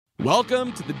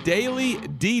Welcome to the Daily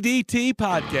DDT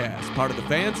Podcast, part of the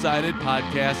Fansided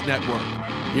Podcast Network.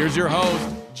 Here's your host,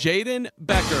 Jaden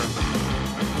Becker.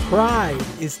 Pride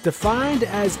is defined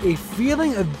as a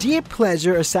feeling of deep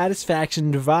pleasure or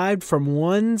satisfaction derived from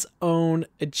one's own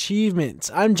achievements.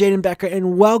 I'm Jaden Becker,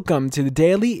 and welcome to the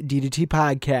Daily DDT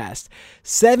Podcast,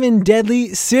 7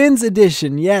 Deadly Sins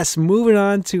edition. Yes, moving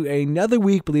on to another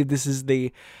week. I believe this is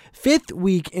the 5th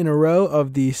week in a row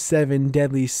of the 7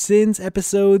 Deadly Sins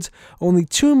episodes. Only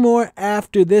 2 more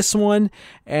after this one,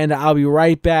 and I'll be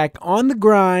right back on the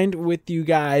grind with you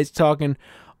guys talking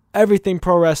everything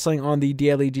pro wrestling on the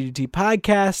Daily DDT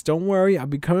Podcast. Don't worry, I'll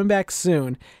be coming back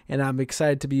soon, and I'm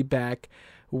excited to be back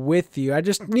with you. I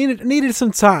just needed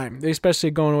some time,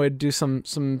 especially going away to do some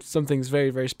things very,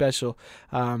 very special.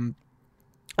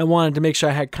 I wanted to make sure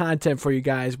I had content for you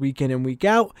guys week in and week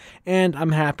out, and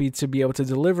I'm happy to be able to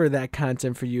deliver that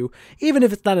content for you, even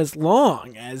if it's not as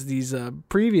long as these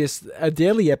previous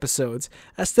daily episodes.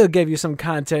 I still gave you some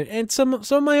content and some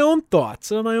of my own thoughts,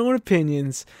 some of my own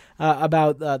opinions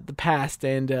about the past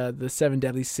and the 7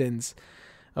 deadly sins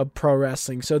of pro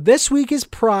wrestling. So this week is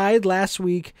Pride. Last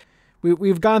week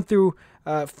we've gone through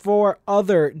 4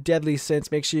 other deadly sins.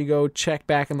 Make sure you go check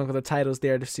back and look at the titles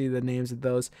there to see the names of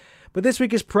those. But this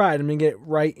week is Pride. I'm going to get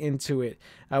right into it.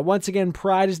 Once again,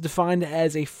 Pride is defined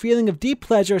as a feeling of deep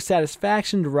pleasure or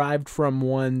satisfaction derived from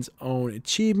one's own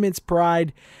achievements.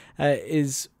 Pride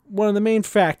is one of the main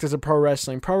factors of pro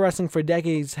wrestling. Pro wrestling for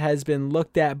decades has been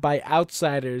looked at by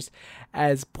outsiders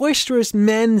as boisterous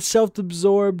men,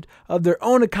 self-absorbed of their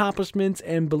own accomplishments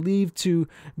and believed to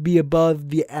be above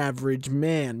the average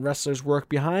man. Wrestlers work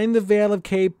behind the veil of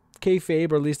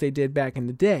kayfabe, or at least they did back in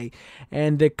the day,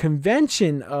 and the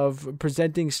convention of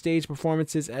presenting stage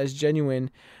performances as genuine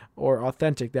or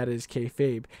authentic, that is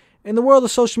kayfabe. In the world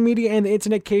of social media and the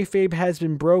internet, kayfabe has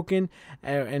been broken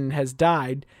and has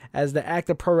died as the act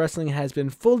of pro wrestling has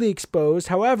been fully exposed.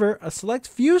 However, a select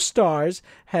few stars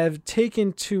have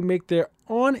taken to make their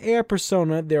on-air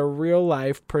persona their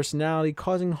real-life personality,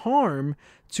 causing harm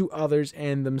to others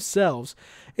and themselves.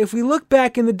 If we look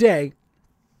back in the day,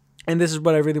 and this is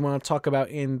what I really want to talk about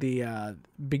in the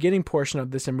beginning portion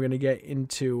of this, and we're going to get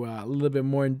into a little bit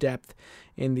more in depth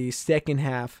in the second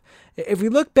half. If we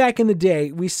look back in the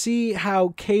day, we see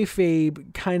how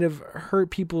kayfabe kind of hurt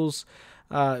people's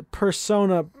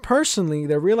persona, personally,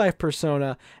 their real life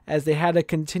persona, as they had to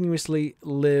continuously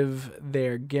live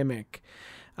their gimmick.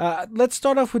 Let's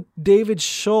start off with David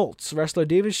Schultz. Wrestler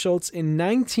David Schultz in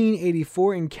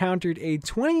 1984 encountered a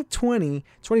 20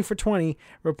 for 20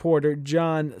 reporter,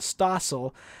 John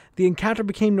Stossel. The encounter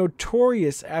became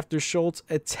notorious after Schultz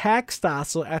attacked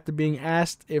Stossel after being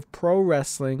asked if pro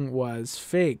wrestling was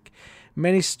fake.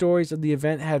 Many stories of the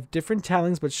event have different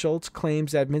tellings, but Schultz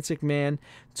claims that Vince McMahon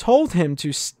told him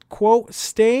to, quote,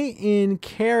 stay in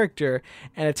character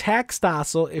and attack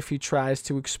Stossel if he tries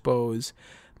to expose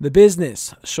the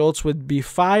business. Schultz would be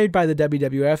fired by the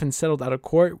WWF and settled out of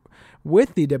court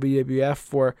with the WWF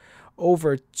for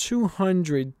over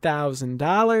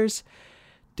 $200,000.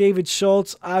 David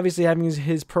Schultz obviously having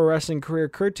his pro wrestling career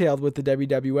curtailed with the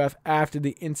WWF after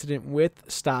the incident with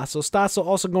Stossel. Stossel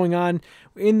also going on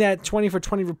in that 20 for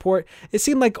 20 report. It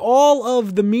seemed like all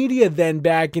of the media then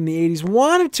back in the 80s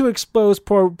wanted to expose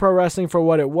pro wrestling for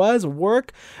what it was,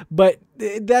 work, but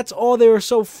that's all they were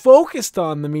so focused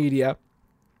on, the media,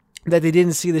 that they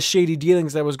didn't see the shady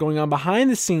dealings that was going on behind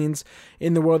the scenes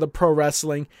in the world of pro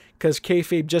wrestling, because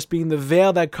kayfabe just being the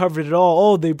veil that covered it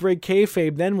all. Oh, they break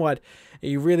kayfabe, then what?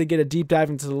 You really get a deep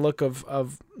dive into the look of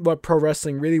what pro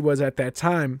wrestling really was at that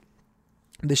time,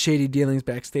 the shady dealings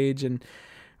backstage, and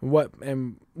what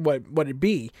it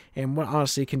be, and what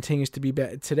honestly continues to be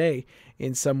today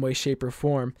in some way, shape, or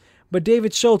form. But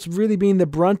David Schultz really being the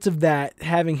brunt of that,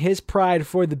 having his pride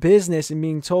for the business and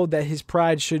being told that his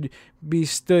pride should be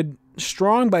stood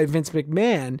strong by Vince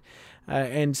McMahon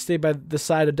and stay by the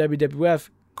side of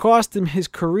WWF, cost him his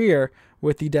career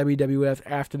with the WWF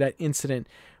after that incident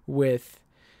with,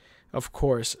 of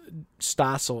course,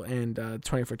 Stossel and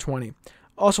 20 for 20.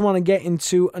 Also want to get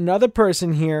into another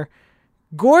person here,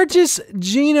 Gorgeous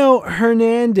Gino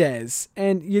Hernandez.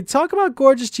 And you talk about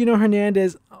Gorgeous Gino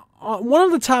Hernandez, one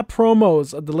of the top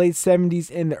promos of the late 70s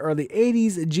and the early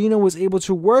 80s, Gino was able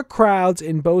to work crowds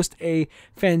and boast a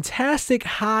fantastic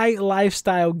high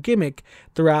lifestyle gimmick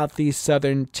throughout the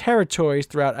Southern territories,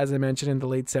 throughout, as I mentioned, in the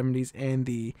late 70s and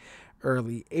the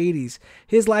early 80s.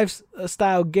 His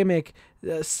lifestyle gimmick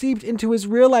seeped into his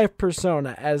real-life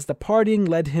persona as the partying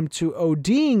led him to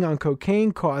ODing on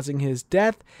cocaine, causing his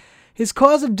death. His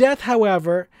cause of death,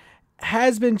 however,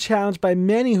 has been challenged by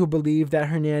many who believe that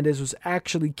Hernandez was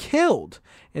actually killed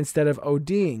instead of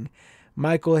ODing.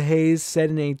 Michael Hayes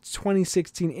said in a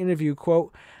 2016 interview,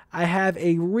 quote, "I have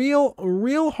a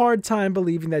real hard time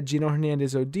believing that Gino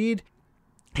Hernandez OD'd.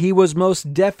 He was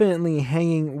most definitely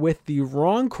hanging with the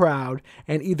wrong crowd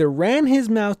and either ran his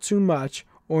mouth too much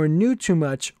or knew too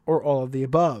much or all of the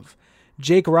above."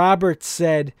 Jake Roberts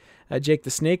said, Jake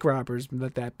the Snake Roberts,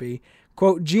 let that be,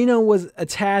 quote, "Gino was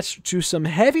attached to some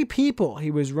heavy people. He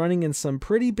was running in some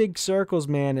pretty big circles,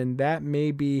 man, and that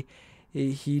maybe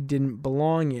he didn't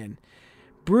belong in."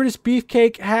 Brutus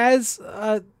Beefcake has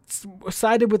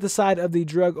sided with the side of the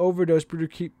drug overdose.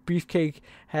 Brutus Beefcake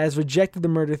has rejected the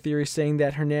murder theory, saying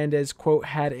that Hernandez, quote,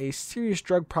 "had a serious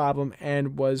drug problem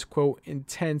and was, quote,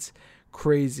 intense,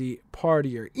 crazy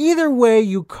partier." Either way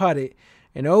you cut it,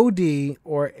 an OD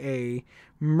or a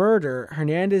murder,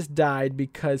 Hernandez died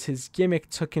because his gimmick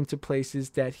took him to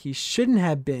places that he shouldn't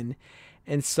have been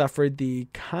and suffered the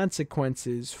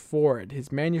consequences for it.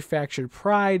 His manufactured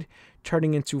pride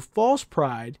turning into false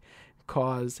pride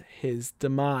caused his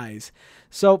demise.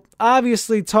 So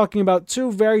obviously talking about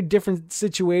two very different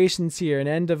situations here, an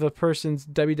end of a person's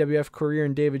WWF career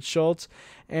in David Schultz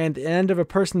and an end of a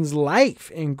person's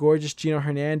life in Gorgeous Gino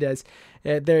Hernandez.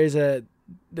 There is a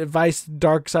Vice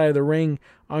Dark Side of the Ring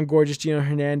on Gorgeous Gino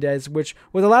Hernandez, which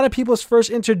was a lot of people's first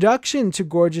introduction to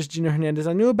Gorgeous Gino Hernandez.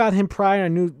 I knew about him prior. I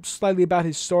knew slightly about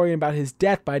his story and about his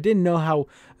death, but I didn't know how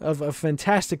of a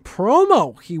fantastic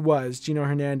promo he was, Gino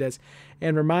Hernandez,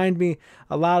 and remind me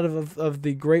a lot of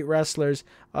the great wrestlers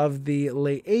of the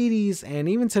late 80s and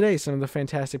even today, some of the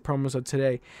fantastic promos of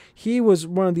today. He was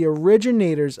one of the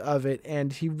originators of it,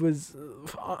 and he was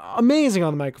amazing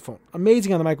on the microphone.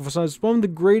 So it's one of the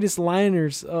greatest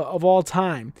liners of all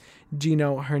time,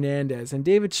 Gino Hernandez. And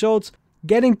David Schultz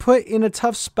getting put in a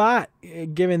tough spot,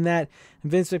 given that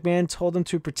Vince McMahon told him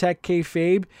to protect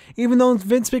kayfabe, even though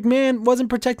Vince McMahon wasn't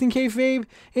protecting kayfabe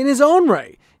in his own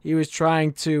right. He was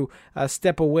trying to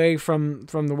step away from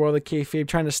the world of kayfabe,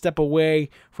 trying to step away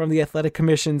from the athletic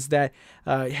commissions that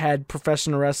had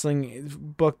professional wrestling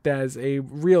booked as a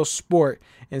real sport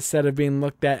instead of being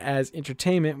looked at as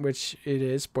entertainment, which it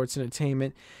is, sports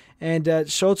entertainment. And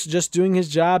Schultz just doing his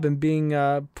job and being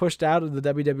pushed out of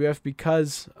the WWF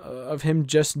because of him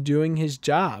just doing his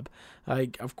job.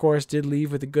 Of course, did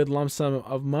leave with a good lump sum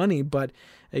of money, but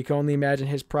you can only imagine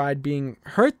his pride being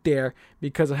hurt there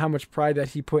because of how much pride that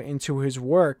he put into his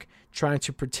work trying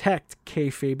to protect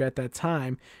kayfabe at that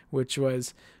time, which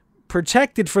was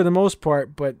protected for the most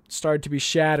part, but started to be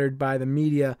shattered by the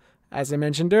media, as I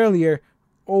mentioned earlier,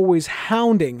 always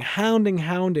hounding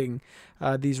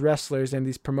these wrestlers and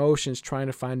these promotions, trying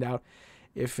to find out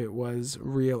if it was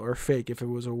real or fake, if it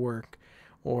was a work,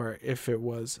 or if it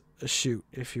was a shoot,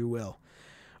 if you will.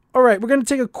 All right, we're going to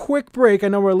take a quick break. I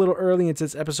know we're a little early into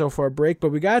this episode for a break, but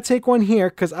we got to take one here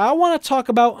because I want to talk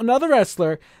about another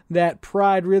wrestler that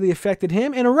pride really affected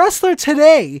him, and a wrestler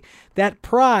today that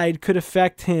pride could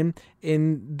affect him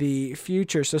in the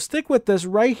future. So stick with us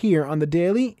right here on the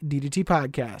Daily DDT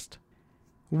Podcast.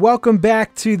 Welcome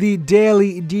back to the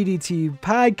Daily DDT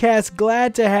Podcast.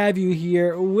 Glad to have you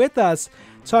here with us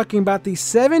talking about the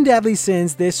 7 deadly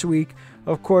sins this week.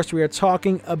 Of course, we are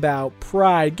talking about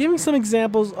pride, giving some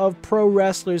examples of pro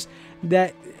wrestlers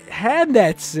that had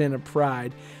that sin of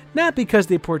pride, not because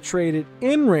they portrayed it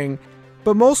in ring,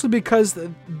 but mostly because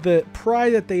the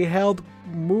pride that they held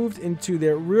moved into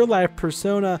their real life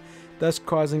persona, thus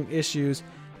causing issues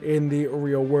in the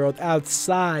real world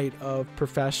outside of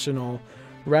professional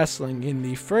wrestling. In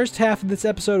the first half of this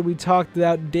episode, we talked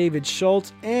about David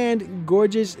Schultz and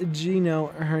Gorgeous Gino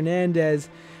Hernandez.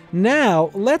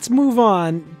 Now, let's move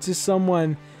on to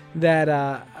someone that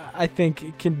I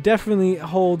think can definitely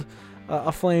hold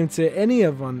a flame to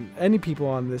any people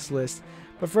on this list.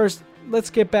 But first, let's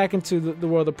get back into the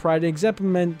world of pride. An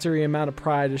exemplary amount of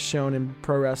pride is shown in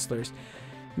pro wrestlers.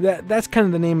 That's kind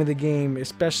of the name of the game,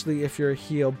 especially if you're a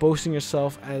heel, boasting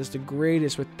yourself as the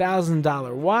greatest with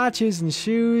 $1,000 watches and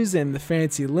shoes and the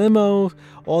fancy limo.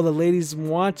 All the ladies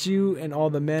want you and all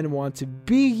the men want to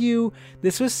be you.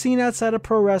 This was seen outside of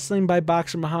pro wrestling by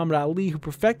boxer Muhammad Ali, who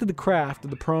perfected the craft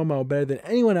of the promo better than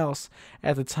anyone else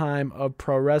at the time of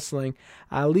pro wrestling.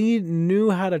 Ali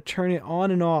knew how to turn it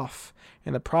on and off,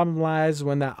 and the problem lies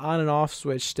when that on and off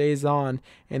switch stays on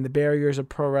and the barriers of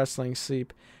pro wrestling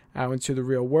sleep out into the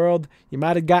real world. You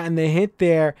might have gotten the hint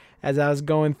there as I was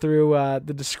going through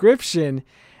the description,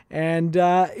 and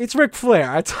it's Ric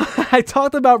Flair. I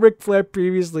talked about Ric Flair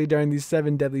previously during these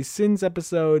 7 Deadly Sins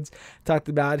episodes. Talked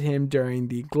about him during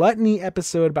the Gluttony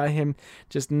episode, about him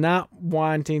just not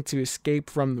wanting to escape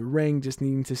from the ring, just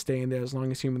needing to stay in there as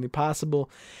long as humanly possible.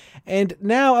 And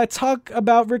now I talk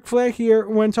about Ric Flair here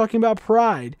when talking about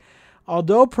pride.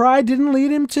 Although pride didn't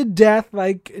lead him to death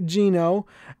like Gino,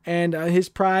 and his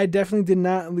pride definitely did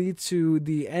not lead to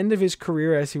the end of his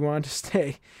career as he wanted to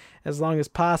stay as long as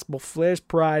possible, Flair's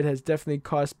pride has definitely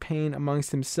caused pain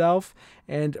amongst himself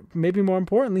and, maybe more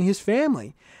importantly, his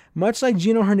family. Much like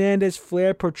Gino Hernandez,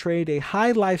 Flair portrayed a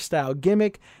high lifestyle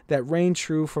gimmick that reigned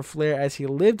true for Flair as he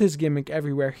lived his gimmick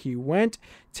everywhere he went.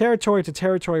 Territory to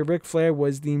territory, Ric Flair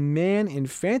was the man in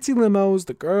fancy limos,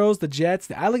 the girls, the jets,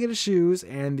 the alligator shoes,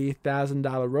 and the $1,000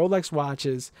 Rolex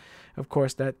watches. Of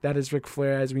course, that is Ric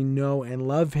Flair as we know and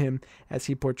love him, as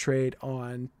he portrayed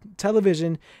on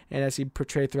television and as he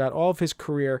portrayed throughout all of his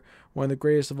career, one of the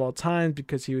greatest of all time,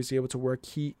 because he was able to work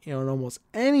in almost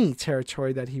any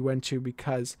territory that he went to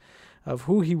because of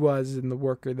who he was and the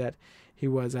worker that he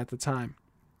was at the time.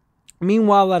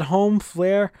 Meanwhile, at home,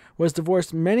 Flair was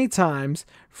divorced many times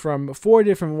from 4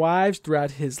 different wives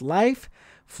throughout his life.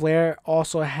 Flair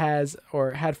also had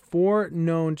 4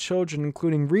 known children,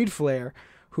 including Reid Flair,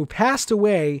 who passed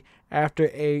away after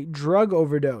a drug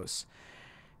overdose.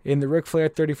 In the Ric Flair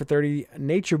 30 for 30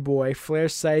 Nature Boy, Flair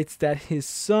cites that his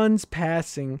son's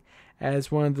passing as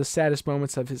one of the saddest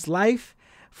moments of his life.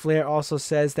 Flair also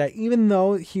says that even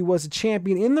though he was a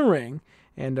champion in the ring,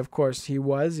 and of course he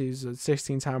was a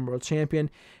 16-time world champion,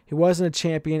 he wasn't a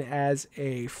champion as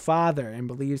a father and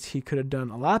believes he could have done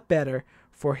a lot better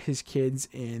for his kids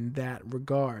in that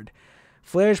regard.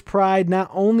 Flair's pride not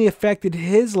only affected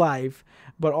his life,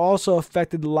 but also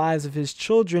affected the lives of his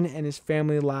children and his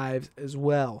family lives as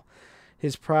well.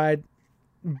 His pride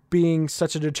being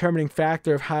such a determining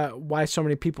factor of why so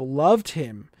many people loved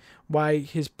him, why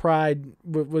his pride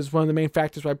was one of the main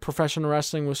factors why professional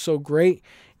wrestling was so great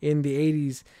in the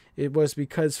 80s. It was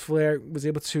because Flair was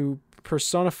able to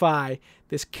personify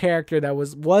this character that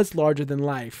was larger than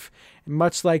life. And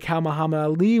much like how Muhammad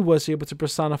Ali was able to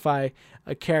personify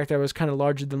a character that was kind of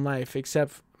larger than life,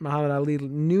 except Muhammad Ali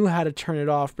knew how to turn it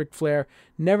off. Ric Flair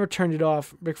never turned it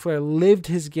off. Ric Flair lived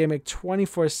his gimmick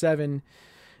 24/7,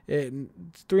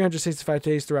 365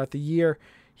 days throughout the year.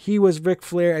 He was Ric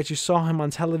Flair as you saw him on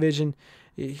television.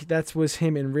 That was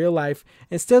him in real life.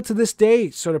 And still to this day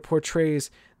sort of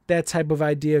portrays that type of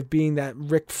idea of being that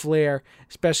Ric Flair,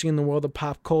 especially in the world of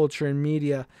pop culture and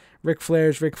media. Ric Flair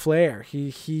is Ric Flair.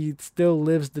 He still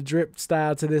lives the drip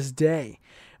style to this day,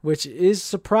 which is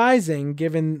surprising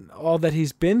given all that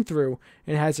he's been through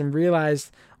and hasn't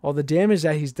realized all the damage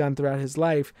that he's done throughout his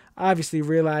life. Obviously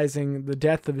realizing the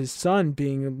death of his son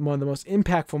being one of the most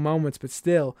impactful moments, but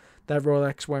still that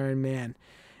Rolex wearing man.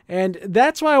 And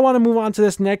that's why I want to move on to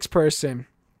this next person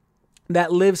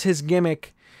that lives his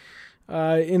gimmick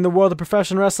in the world of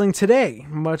professional wrestling today,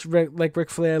 much like Ric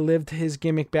Flair lived his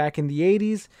gimmick back in the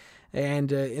 80s,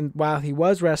 and while he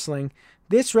was wrestling,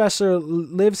 this wrestler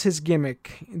lives his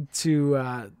gimmick to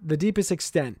the deepest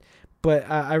extent, but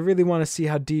I really want to see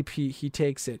how deep he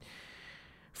takes it.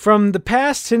 From the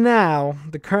past to now,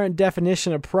 the current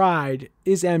definition of pride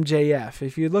is MJF.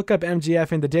 If you look up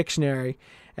MJF in the dictionary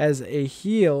as a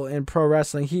heel in pro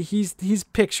wrestling, he's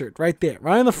pictured right there,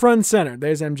 right in the front and center.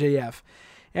 There's MJF.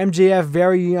 MJF,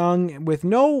 very young, with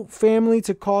no family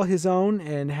to call his own,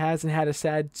 and hasn't had a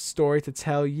sad story to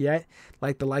tell yet,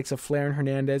 like the likes of Flair and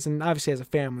Hernandez, and obviously has a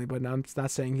family, but I'm not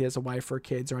saying he has a wife or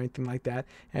kids or anything like that.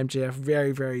 MJF,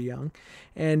 very, very young.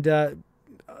 And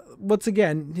once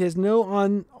again, he has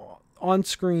no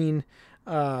off-screen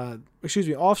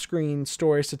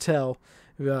stories to tell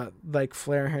like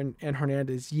Flair and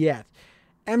Hernandez yet.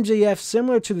 MJF,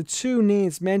 similar to the two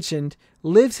names mentioned,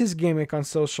 lives his gimmick on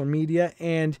social media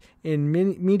and in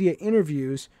media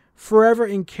interviews, forever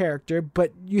in character,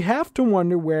 but you have to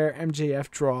wonder where MJF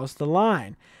draws the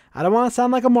line. I don't want to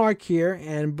sound like a mark here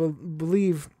and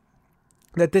believe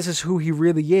that this is who he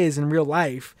really is in real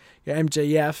life,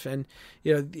 MJF, and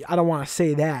I don't want to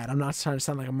say that. I'm not trying to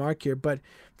sound like a mark here, but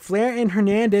Flair and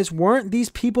Hernandez weren't these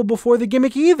people before the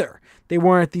gimmick either. They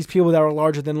weren't these people that were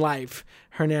larger than life,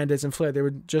 Hernandez and Flair. They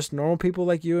were just normal people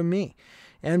like you and me.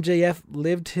 MJF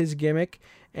lived his gimmick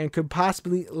and could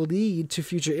possibly lead to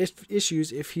future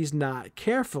issues if he's not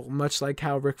careful, much like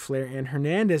how Ric Flair and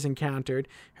Hernandez encountered,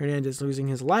 Hernandez losing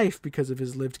his life because of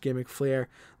his lived gimmick, Flair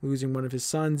losing one of his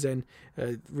sons and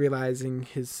realizing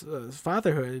his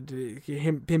fatherhood,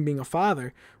 him being a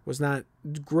father, was not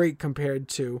great compared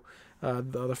to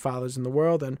the other fathers in the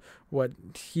world, and what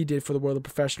he did for the world of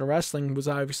professional wrestling was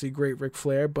obviously great, Ric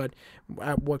Flair, but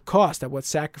at what cost, at what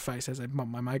sacrifice, as I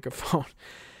bump my microphone.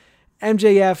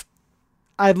 MJF,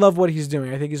 I love what he's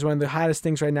doing. I think he's one of the hottest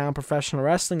things right now in professional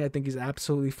wrestling. I think he's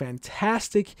absolutely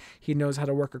fantastic. He knows how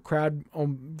to work a crowd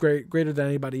greater than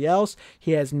anybody else.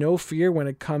 He has no fear when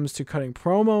it comes to cutting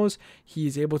promos.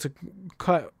 He's able to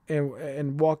cut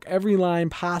and walk every line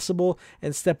possible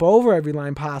and step over every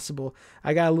line possible.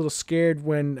 I got a little scared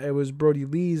when it was Brody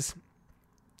Lee's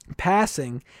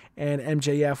passing, and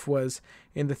MJF was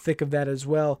in the thick of that as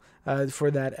well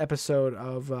for that episode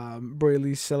of Brody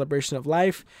Lee's Celebration of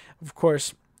Life. Of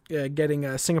course, getting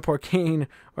a Singapore cane,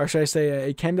 or should I say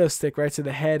a kendo stick, right to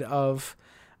the head of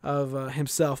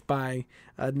himself by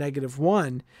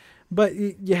 -1. But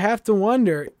you have to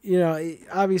wonder,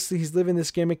 obviously he's living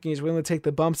this gimmick and he's willing to take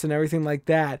the bumps and everything like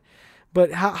that.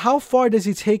 But how far does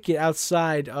he take it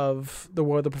outside of the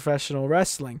world of professional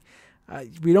wrestling?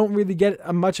 We don't really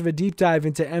get much of a deep dive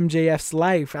into MJF's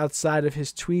life outside of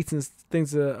his tweets and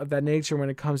things of that nature when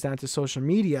it comes down to social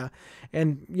media.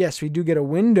 And yes, we do get a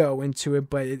window into it,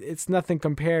 but it's nothing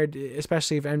compared,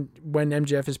 especially when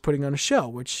MJF is putting on a show,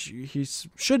 which he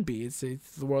should be. It's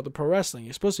the world of pro wrestling.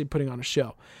 You're supposed to be putting on a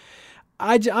show.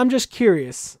 I'm just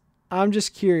curious.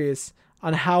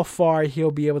 On how far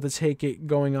he'll be able to take it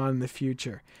going on in the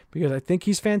future. Because I think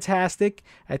he's fantastic.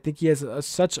 I think he has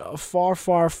such a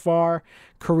far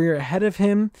career ahead of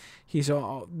him. He's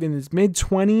in his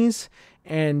mid-20s,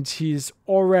 and he's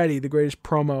already the greatest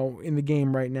promo in the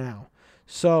game right now.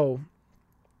 So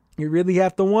you really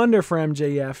have to wonder for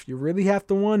MJF. You really have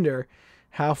to wonder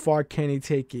how far can he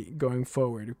take it going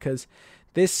forward. Because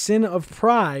this sin of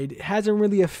pride hasn't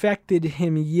really affected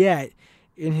him yet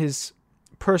in his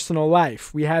personal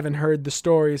life. We haven't heard the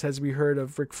stories as we heard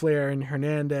of Ric Flair and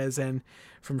Hernandez and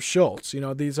from Schultz.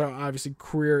 These are obviously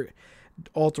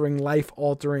career-altering,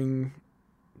 life-altering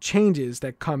changes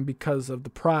that come because of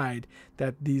the pride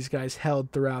that these guys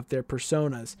held throughout their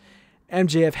personas.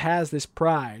 MJF has this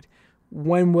pride.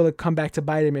 When will it come back to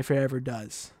bite him if it ever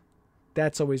does?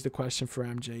 That's always the question for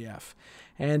MJF.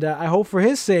 And I hope for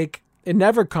his sake it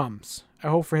never comes.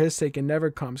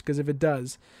 Because if it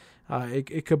does,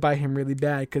 it could bite him really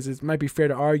bad, because it might be fair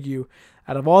to argue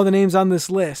out of all the names on this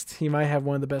list, he might have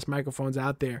one of the best microphones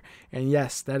out there. And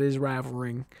yes, that is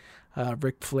rivaling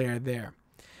Ric Flair there.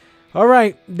 All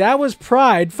right, that was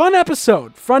Pride. Fun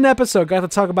episode. Got to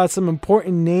talk about some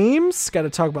important names. Got to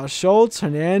talk about Schultz,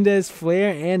 Hernandez, Flair,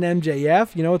 and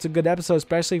MJF. It's a good episode,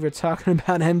 especially if you're talking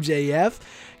about MJF.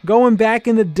 Going back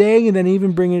in the day and then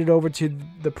even bringing it over to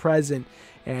the present.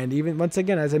 And even, once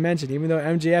again, as I mentioned, even though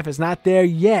MJF is not there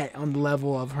yet on the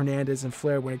level of Hernandez and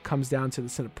Flair when it comes down to the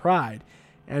sin of pride,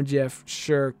 MJF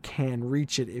sure can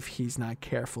reach it if he's not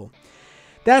careful.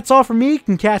 That's all for me. You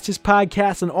can catch this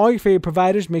podcast on all your favorite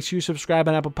providers. Make sure you subscribe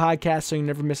on Apple Podcasts so you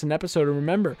never miss an episode. And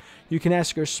remember, you can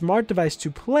ask your smart device to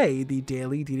play the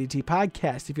Daily DDT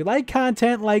Podcast. If you like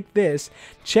content like this,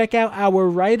 check out our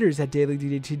writers at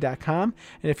dailyddt.com.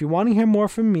 And if you want to hear more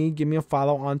from me, give me a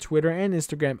follow on Twitter and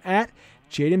Instagram at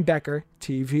Jaden Becker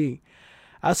TV.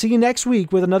 I'll see you next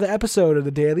week with another episode of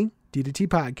the Daily DDT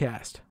Podcast.